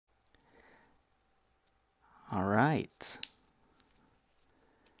All right.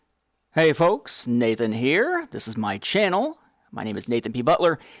 Hey folks, Nathan here. This is my channel. My name is Nathan P.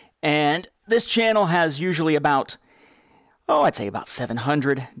 Butler, and this channel has usually about, I'd say about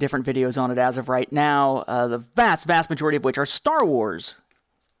 700 different videos on it as of right now. The vast majority of which are Star Wars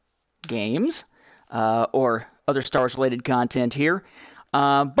games, or other Star Wars related content here.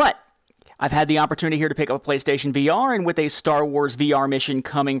 But I've had the opportunity here to pick up a PlayStation VR, and with a Star Wars VR mission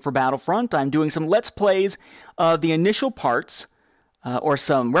coming for Battlefront, I'm doing some Let's Plays of the initial parts, or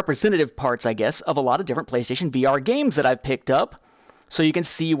some representative parts, I guess, of a lot of different PlayStation VR games that I've picked up, so you can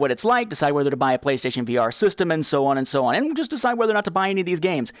see what it's like, decide whether to buy a PlayStation VR system, and so on, and just decide whether or not to buy any of these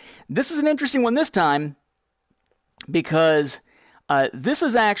games. This is an interesting one this time, because this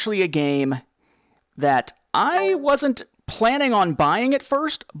is actually a game that I wasn't planning on buying at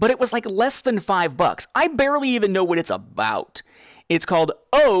first, but it was like less than $5. I barely even know what it's about. It's called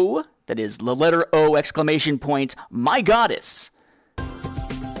O, that is the letter O exclamation point, My Goddess.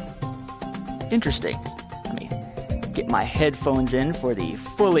 Interesting. Let me get my headphones in for the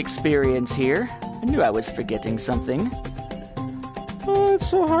full experience here. I knew I was forgetting something. Oh, it's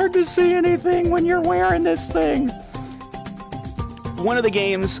so hard to see anything when you're wearing this thing. One of the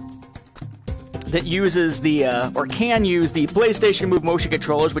games that uses the, or can use the PlayStation Move motion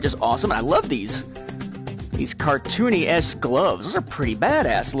controllers, which is awesome. And I love these cartoony-esque gloves. Those are pretty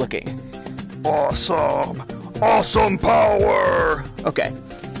badass looking. Awesome! Awesome power! Okay.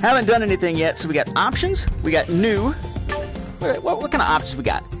 Haven't done anything yet, so we got options. We got new. What kind of options we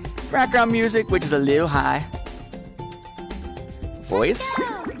got? Background music, which is a little high. Voice.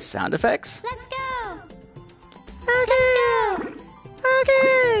 Sound effects. Let's go! Okay!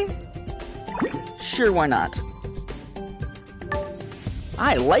 Okay! Sure, why not?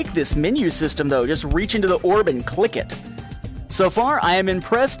 I like this menu system, though. Just reach into the orb and click it. So far, I am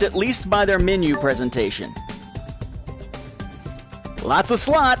impressed at least by their menu presentation. Lots of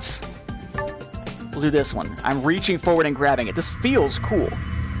slots. We'll do this one. I'm reaching forward and grabbing it. This feels cool.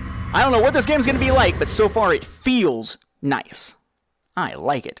 I don't know what this game's going to be like, but so far it feels nice. I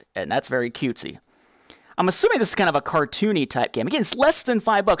like it, and that's very cutesy. I'm assuming this is kind of a cartoony type game. Again, it's less than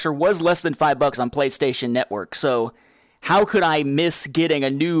 $5, or was less than $5 on PlayStation Network, so how could I miss getting a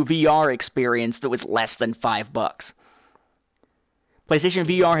new VR experience that was less than $5? PlayStation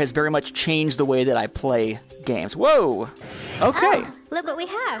VR has very much changed the way that I play games. Whoa! Okay. Oh, look what we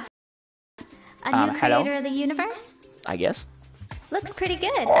have. A new creator of the universe? I guess. Looks pretty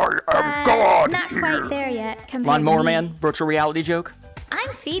good. I am God not here. quite there yet. Lawnmower Man, virtual reality joke.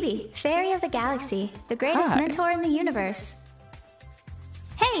 I'm Phoebe, Fairy of the Galaxy, the greatest mentor in the universe.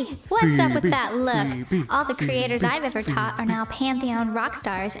 Hey, what's up with that look? All the creators I've ever taught are now Pantheon rock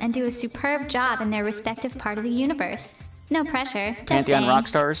stars and do a superb job in their respective part of the universe. No pressure, just Pantheon saying. rock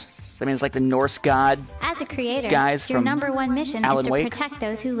stars? I mean, it's like the Norse god. As a creator, guys your from number one mission Alan is to Wake. protect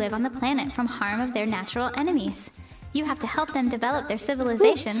those who live on the planet from harm of their natural enemies. You have to help them develop their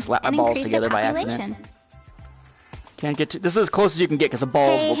civilization Slap my and balls increase together their by population. accident. Can't get to. This is as close as you can get because the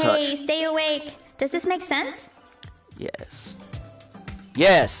balls will touch. Hey, stay awake. Does this make sense? Yes.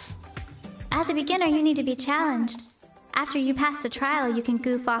 Yes. As a beginner, you need to be challenged. After you pass the trial, you can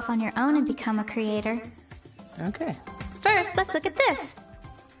goof off on your own and become a creator. Okay. First, let's look at this.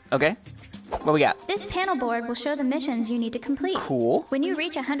 Okay. What we got? This panel board will show the missions you need to complete. Cool. When you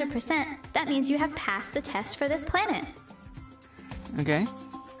reach 100%, that means you have passed the test for this planet. Okay.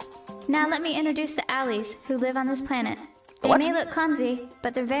 Now let me introduce the Owlies who live on this planet. They What? may look clumsy,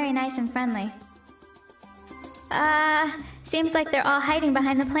 but they're very nice and friendly. Seems like they're all hiding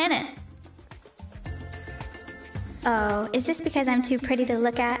behind the planet. Oh, is this because I'm too pretty to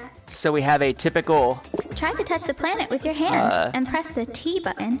look at? So we have a typical Try to touch the planet with your hands and press the T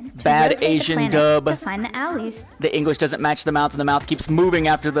button to bad rotate Asian the planet dub. to find the Owlies. the English doesn't match the mouth, and the mouth keeps moving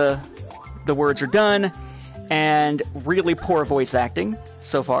after the words are done, and really poor voice acting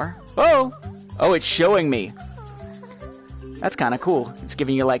so far. Oh, it's showing me. That's kind of cool. It's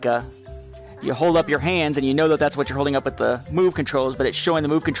giving you like a. You hold up your hands, and you know that that's what you're holding up with the move controls, but it's showing the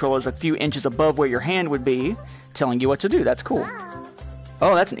move controls a few inches above where your hand would be, telling you what to do. That's cool.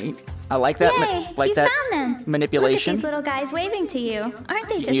 Oh, that's neat. I like that. Yay! Like you that found them. manipulation. Look at these little guys waving to you. Aren't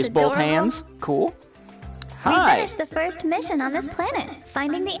they You just can use adorable? both hands. Cool. We Hi. finished the first mission on this planet,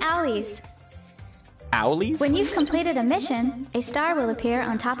 finding the Owlies. Owlies? When you've completed a mission, a star will appear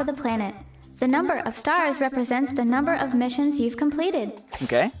on top of the planet. The number of stars represents the number of missions you've completed.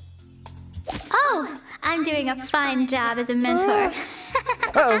 Okay. Oh, I'm doing a fine job as a mentor.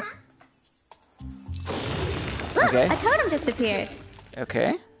 Uh-oh. Look, Okay. a totem just appeared.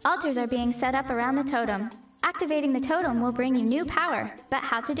 Okay. Altars are being set up around the totem. Activating the totem will bring you new power, but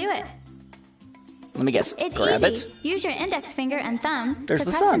how to do it? Let me guess. It's Grab easy. it. Use your index finger and thumb There's to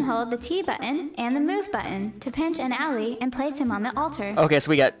the press sun. and hold the T button and the move button to pinch an ally and place him on the altar. Okay, so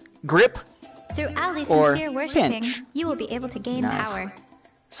we got grip. Through Ali's Or sincere worshipping, pinch. you will be able to gain Nice. power.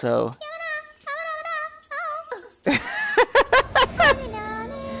 So,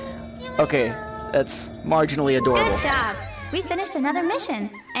 okay, that's marginally adorable. Good job. We finished another mission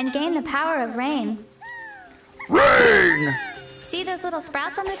and gained the power of rain. Rain! See those little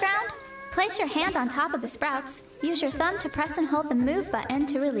sprouts on the ground? Place your hand on top of the sprouts. Use your thumb to press and hold the move button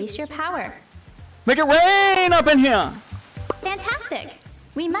to release your power. Make it rain up in here! Fantastic!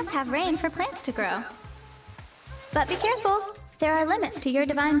 We must have rain for plants to grow. But be careful. There are limits to your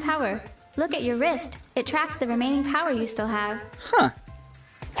divine power. Look at your wrist. It tracks the remaining power you still have. Huh.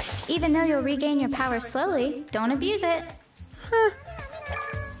 Even though you'll regain your power slowly, don't abuse it.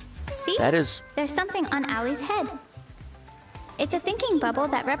 See? That is... There's something on Ali's head. It's a thinking bubble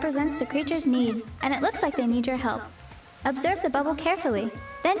that represents the creature's need, and it looks like they need your help. Observe the bubble carefully,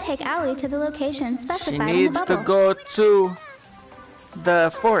 then take Ali to the location She specified in the needs bubble. to go to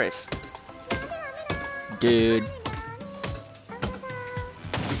the forest. Dude.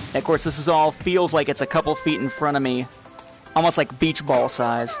 And of course, this is all feels like it's a couple feet in front of me. Almost like beach ball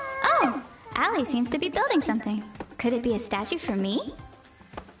size. Oh! Ali seems to be building something. Could it be a statue for me?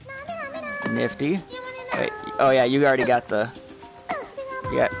 Nifty. Wait, oh yeah, you already got the...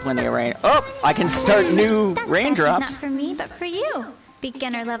 You got plenty of rain. Oh! I can start new That raindrops. statue's not for me, but for you.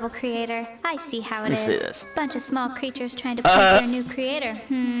 Beginner level creator. I see how it Let me is. see this. Bunch of small creatures trying to please their new creator.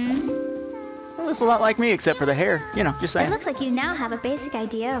 Well, it's a lot like me, except for the hair. You know, just It saying. looks like you now have a basic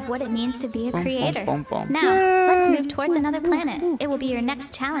idea of what it means to be a Boom, boom, creator. boom, boom. Now, Yay! let's move towards another planet. It will be your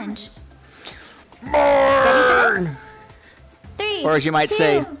next challenge. Burn! Ready for this? 3, Or as you might 2,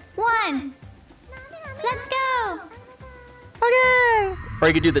 say- 1. Let's go! Okay. Or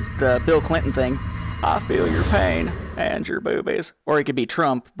you could do the Bill Clinton thing. I feel your pain and your boobies. Or it could be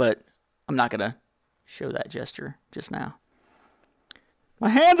Trump, but I'm not going to show that gesture just now. My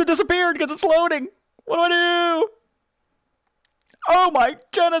hands have disappeared because it's loading. What do I do? Oh my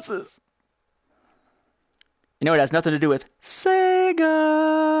Genesis. You know, it has nothing to do with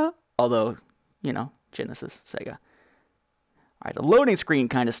Sega. Although, you know, Genesis, Sega. All right, the loading screen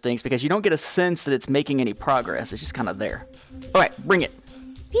kind of stinks because you don't get a sense that it's making any progress. It's just kind of there. All right, bring it.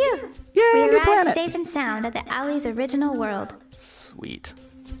 Phew! Yay, We new arrived planet. safe and sound at the Ali's original world. Sweet.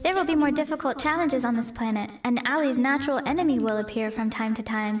 There will be more difficult challenges on this planet, and Ali's natural enemy will appear from time to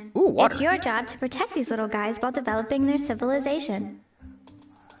time. Ooh, water. It's your job to protect these little guys while developing their civilization.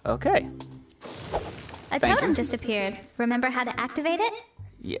 Okay. A Thank totem you. just appeared. Remember how to activate it?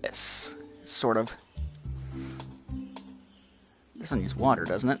 Yes. Sort of. This one needs water,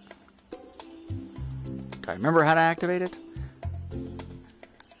 doesn't it? Do I remember how to activate it?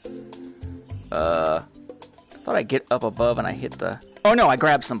 I thought I get up above and I hit the... Oh no, I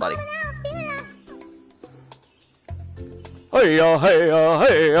grabbed somebody. Hey-ya, hey-ya,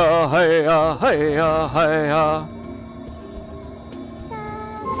 hey-ya, hey-ya, hey-ya, hey-ya.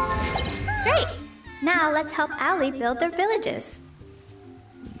 Great! Now let's help Ali build their villages.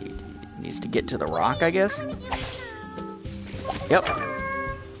 Needs to get to the rock, I guess? Yep.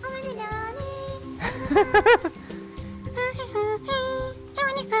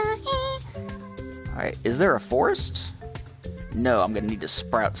 Alright, is there a forest? No, I'm gonna need to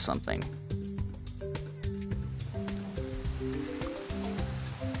sprout something.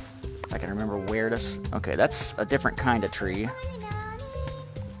 If I can remember where to... Okay, that's a different kind of tree.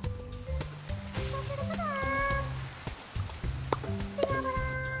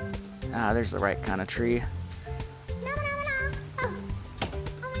 Ah, there's the right kind of tree.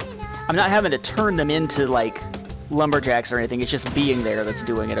 I'm not having to turn them into, like, lumberjacks or anything. It's just being there that's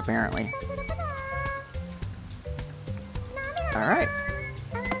doing it, apparently. Alright.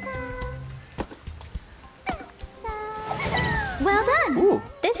 Well done! Ooh.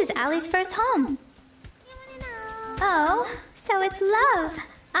 This is Ali's first home. Oh, so it's love.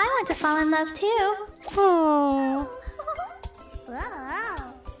 I want to fall in love too. Oh.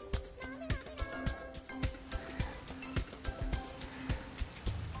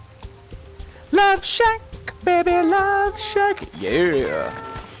 Love Shack, baby, Love Shack. Yeah.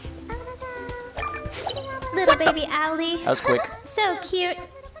 Little baby Ali. That was quick. So cute.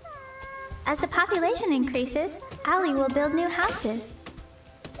 As the population increases, Ali will build new houses.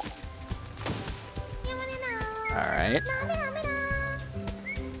 Alright.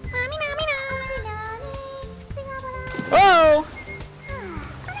 Oh!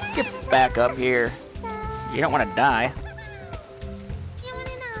 Get back up here. You don't want to die.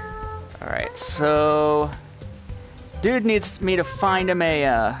 Alright, so... Dude needs me to find him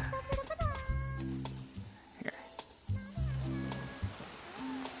a,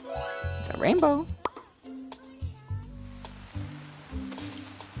 rainbow.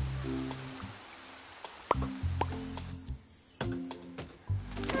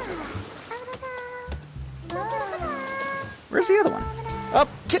 Where's the other one? Up,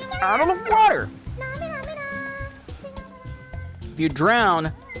 get out of the water! If you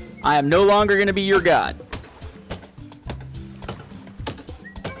drown, I am no longer going to be your god.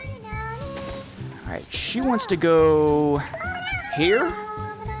 Alright, she wants to go here?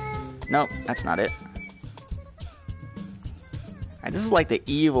 Nope, that's not it. Alright, this is like the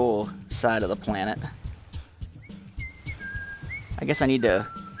evil side of the planet. I guess I need to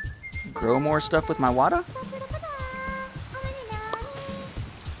grow more stuff with my water?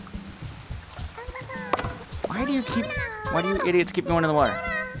 Why do you idiots keep going in the water?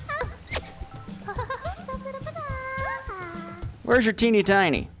 Where's your teeny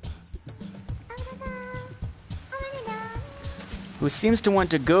tiny? Who seems to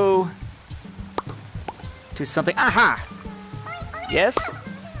want to go to something. Aha! Yes?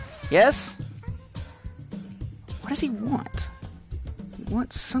 Yes? What does he want? He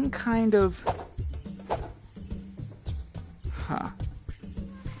wants some kind of... Huh.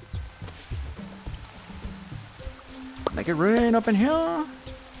 Make it rain up in here.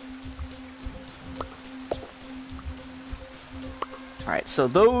 Alright, so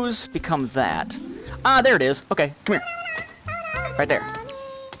those become that. Ah, there it is. Okay, come here. Right there.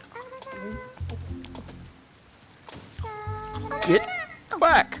 Get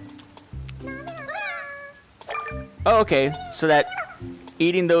back. Oh, okay. So that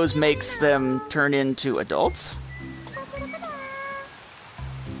eating those makes them turn into adults?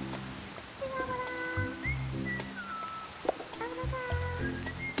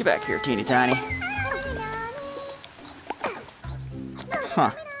 Get back here, teeny tiny.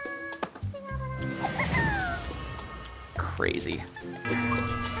 Huh. Crazy.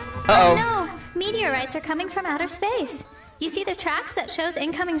 Uh-oh. Oh no! Meteorites are coming from outer space. You see the tracks that shows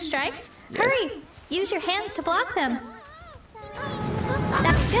incoming strikes? Yes. Hurry! Use your hands to block them.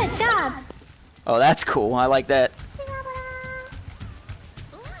 That's good job. Oh, that's cool. I like that.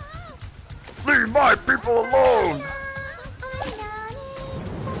 Leave my people alone!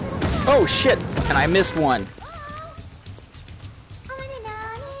 Oh shit! And I missed one.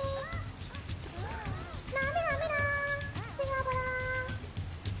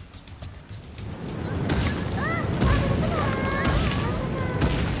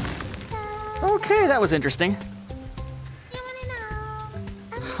 Okay, that was interesting.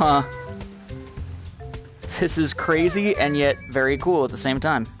 Huh. This is crazy and yet very cool at the same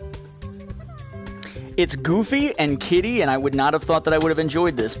time. It's goofy and kiddie, and I would not have thought that I would have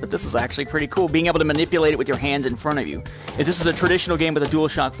enjoyed this, but this is actually pretty cool, being able to manipulate it with your hands in front of you. If this was a traditional game with a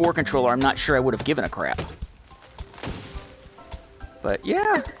DualShock 4 controller, I'm not sure I would have given a crap. But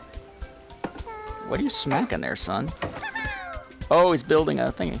yeah. What are you smacking there, son? Oh, he's building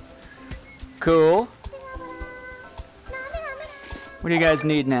a thingy. Cool. What do you guys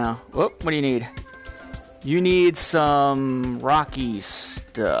need now? Whoop, what do you need? You need some rocky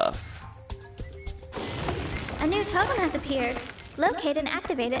stuff. A new totem has appeared. Locate and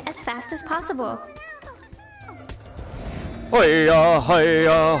activate it as fast as possible. Hiya,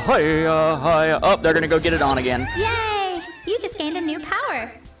 hiya, hiya, hiya. Oh, they're gonna go get it on again. Yay! You just gained a new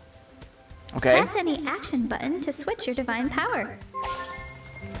power. Okay. Press any action button to switch your divine power.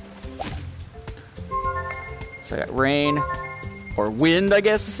 So I got rain, or wind, I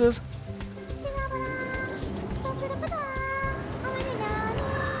guess this is.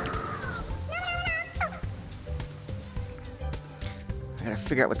 I gotta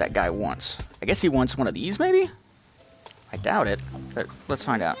figure out what that guy wants. I guess he wants one of these, maybe? I doubt it, but let's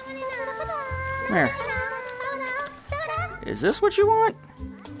find out. Come here. Is this what you want?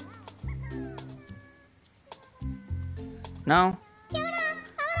 No?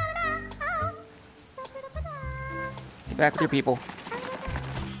 Get back with your people.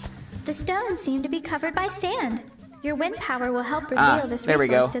 The stones seem to be covered by sand. Your wind power will help reveal this there we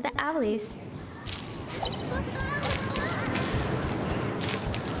resource go. to the owlies.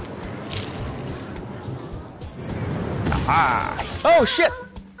 Ah! Oh shit!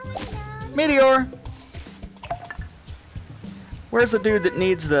 Meteor! Where's the dude that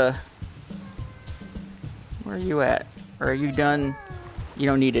needs the... Where are you at? Or are you done? You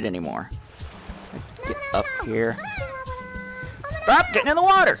don't need it anymore. Get up here. Stop getting in the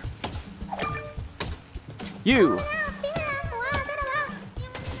water! You!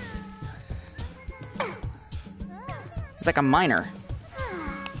 It's like a miner.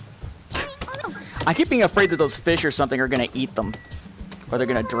 I keep being afraid that those fish or something are gonna eat them. Or they're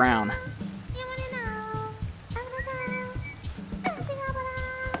gonna drown.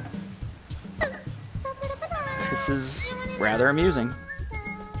 This is rather amusing.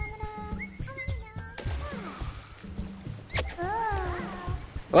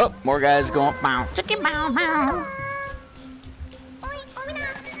 Oh, more guys going. Bow, chicken, bow, bow.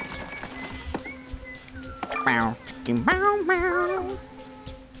 Bow, chicken, bow, bow.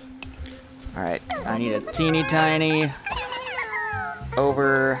 All right, I need a teeny tiny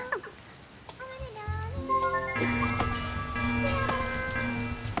over.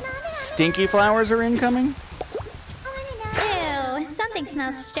 Stinky flowers are incoming. Ew, something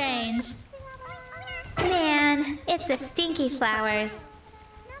smells strange. Man, it's the stinky flowers.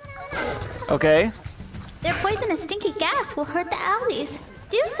 Okay. Their poisonous stinky gas will hurt the owlies.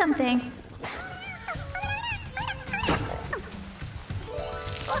 Do something.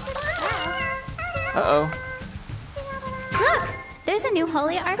 Uh-oh. Look, there's a new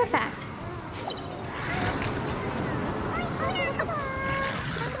holy artifact.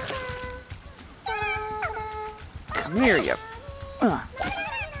 Come here, you.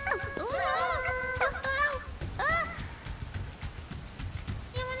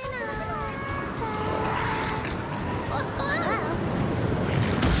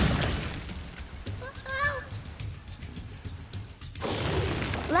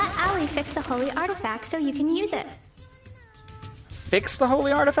 Let Owlie fix the holy artifact so you can use it. Fix the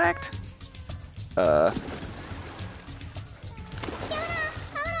holy artifact?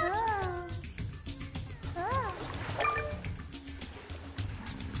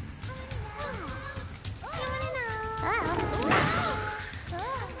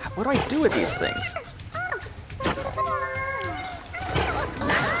 What do I do with these things?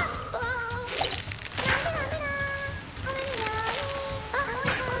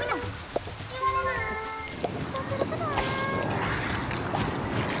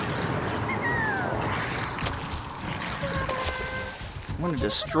 I want to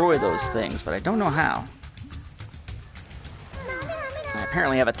destroy those things, but I don't know how. I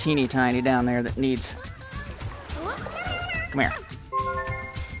apparently have a teeny tiny down there that needs... Come here.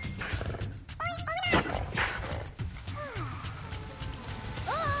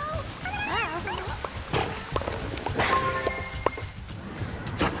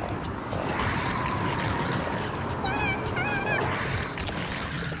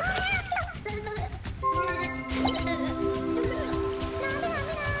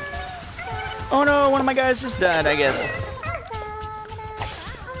 Oh no, one of my guys just died, I guess.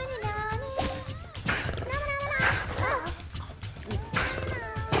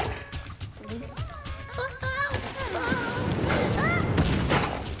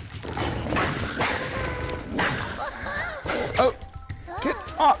 Oh, get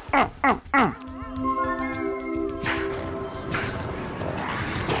off.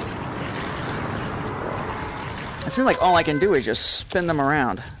 It seems like all I can do is just spin them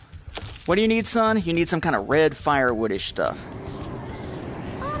around. What do you need, son? You need some kind of red firewoodish stuff.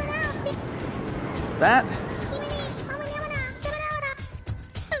 That?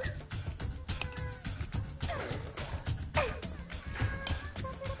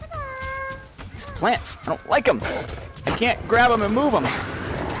 These plants, I don't like them. I can't grab them and move them. I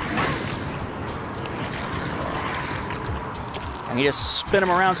can just spin them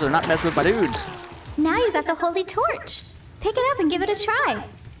around so they're not messing with my dudes. Now you got the holy torch. Pick it up and give it a try.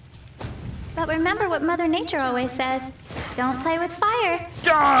 But remember what Mother Nature always says. Don't play with fire.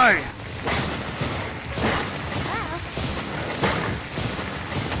 Die!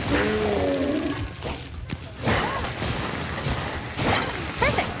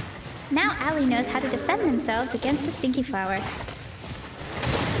 Perfect. Now Owlie knows how to defend themselves against the stinky flower.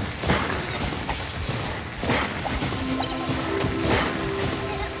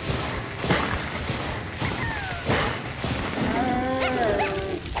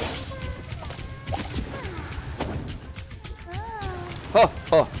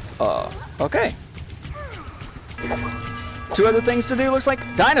 Okay. Two other things to do, looks like.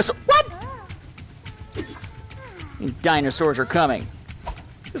 Dinosaur. What? Dinosaurs are coming.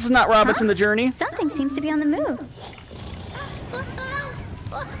 This is not Robinson the Journey. Something seems to be on the move.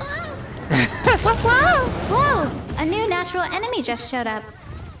 Whoa! Whoa! A new natural enemy just showed up.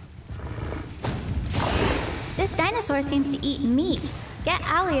 This dinosaur seems to eat meat. Get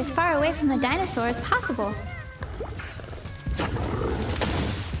Owlie as far away from the dinosaur as possible.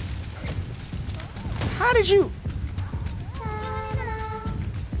 How did you...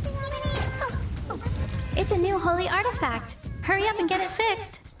 It's a new holy artifact. Hurry up and get it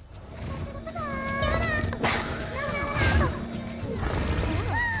fixed.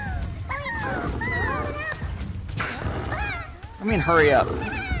 I mean, hurry up.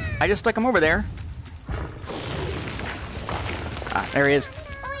 I just stuck him over there. Ah, there he is.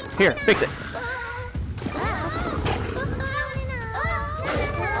 Here, fix it.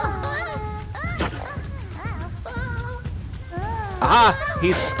 Aha!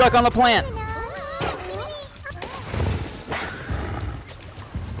 He's stuck on the plant.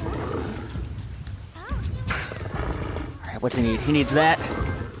 Alright, what's he need? He needs that.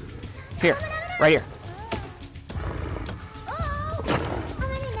 Here. Right here.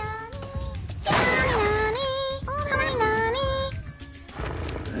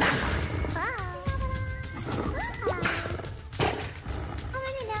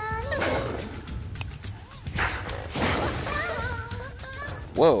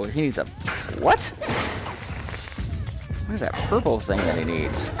 Whoa, he needs a... What? What is that purple thing that he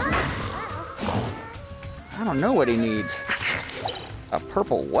needs? I don't know what he needs. A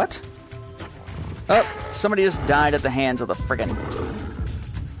purple what? Oh, somebody just died at the hands of the friggin'...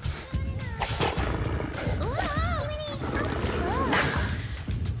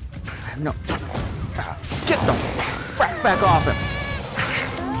 I have no... Get the frack back off him!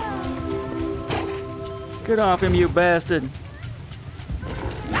 Get off him, you bastard!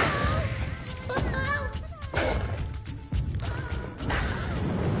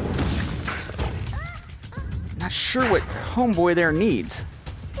 Not sure what homeboy there needs.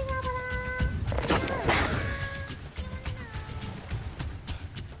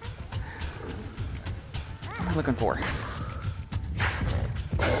 What am I looking for?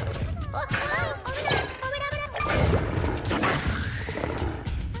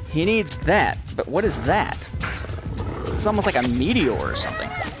 He needs that, but what is that? It's almost like a meteor or something.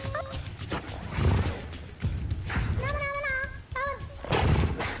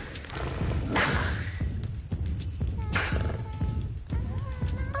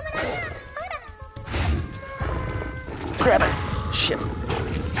 Grab it. Shit.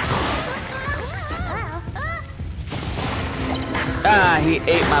 Ah, he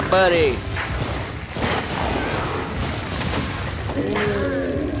ate my buddy.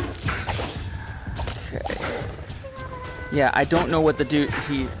 Yeah, I don't know what the dude,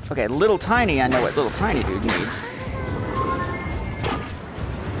 okay, Little Tiny, I know what Little Tiny dude needs.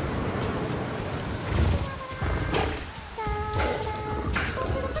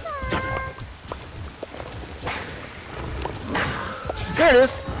 There it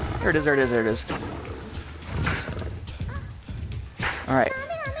is! There it is, there it is, there it is. Alright.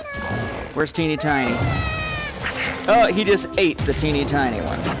 Where's Teeny Tiny? Oh, he just ate the Teeny Tiny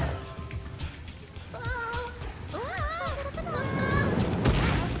one.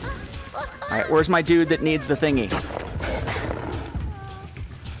 Alright, where's my dude that needs the thingy?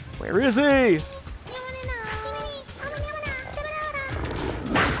 Where is he?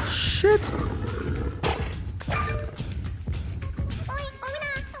 Shit!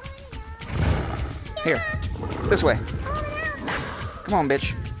 Here. This way. Come on,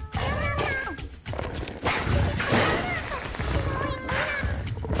 bitch.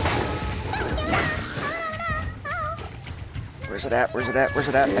 Where's it at? Where's it at? Where's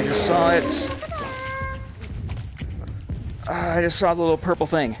it at? I just saw it. I just saw the little purple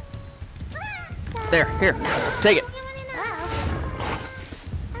thing. There, here. Take it.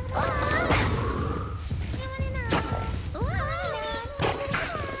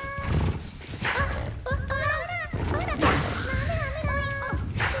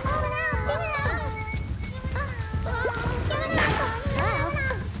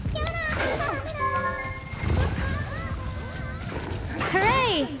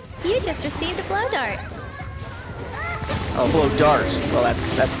 Hooray! You just received a blow dart. Oh, blow darts. Well,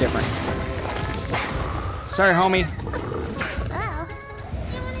 that's different. Sorry, homie.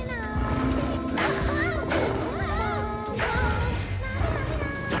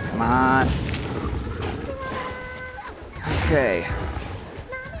 Come on. Okay.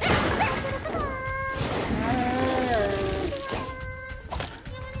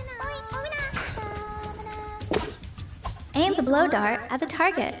 Aim the blow dart at the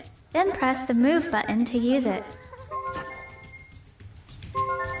target, then press the move button to use it.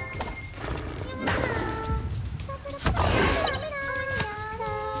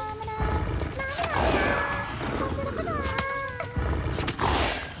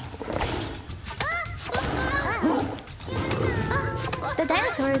 The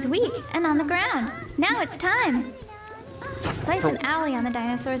dinosaur is weak and on the ground. Now it's time. Place an owlie on the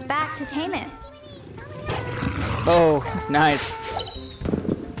dinosaur's back to tame it. Oh, nice.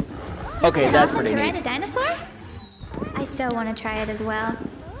 Okay, that's pretty to neat. ride a dinosaur? I so want to try it as well.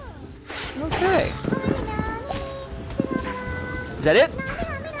 Okay. Is that it?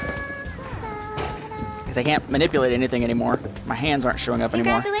 Because I can't manipulate anything anymore. My hands aren't showing up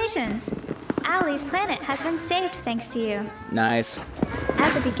anymore. Congratulations! Owlie's planet has been saved thanks to you. Nice.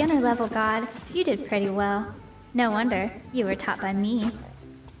 As a beginner level god, you did pretty well. No wonder you were taught by me.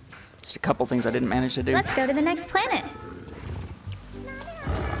 Just a couple things I didn't manage to do. Let's go to the next planet.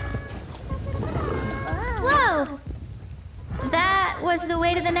 was the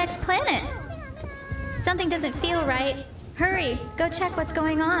way to the next planet. Something doesn't feel right. Hurry, go check what's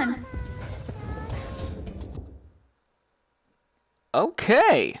going on.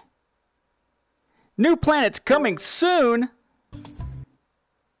 Okay. New planets coming soon.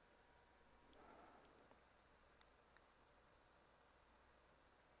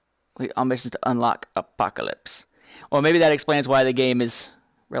 Complete all missions to unlock Apocalypse. Well, maybe that explains why the game is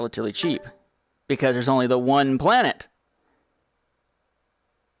relatively cheap. Because there's only the one planet.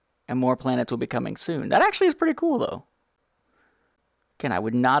 And more planets will be coming soon. That actually is pretty cool, though. Again, I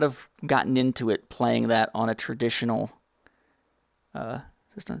would not have gotten into it playing that on a traditional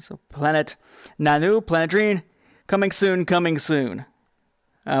system. So, Planet Nanu, Planetine, coming soon, coming soon.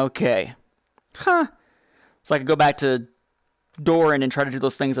 Okay. Huh. So I could go back to Doran and try to do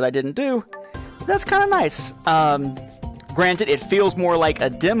those things that I didn't do. That's kind of nice. Granted, it feels more like a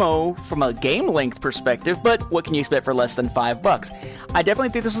demo from a game length perspective, but what can you expect for less than $5? I definitely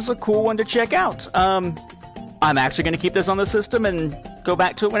think this was a cool one to check out. I'm actually going to keep this on the system and go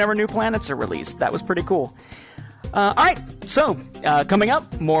back to it whenever new planets are released. That was pretty cool. Alright, so, coming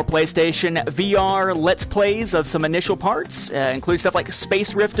up, more PlayStation VR Let's Plays of some initial parts, including stuff like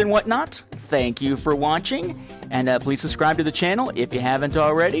Space Rift and whatnot. Thank you for watching, and please subscribe to the channel if you haven't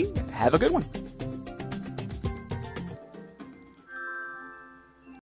already. Have a good one.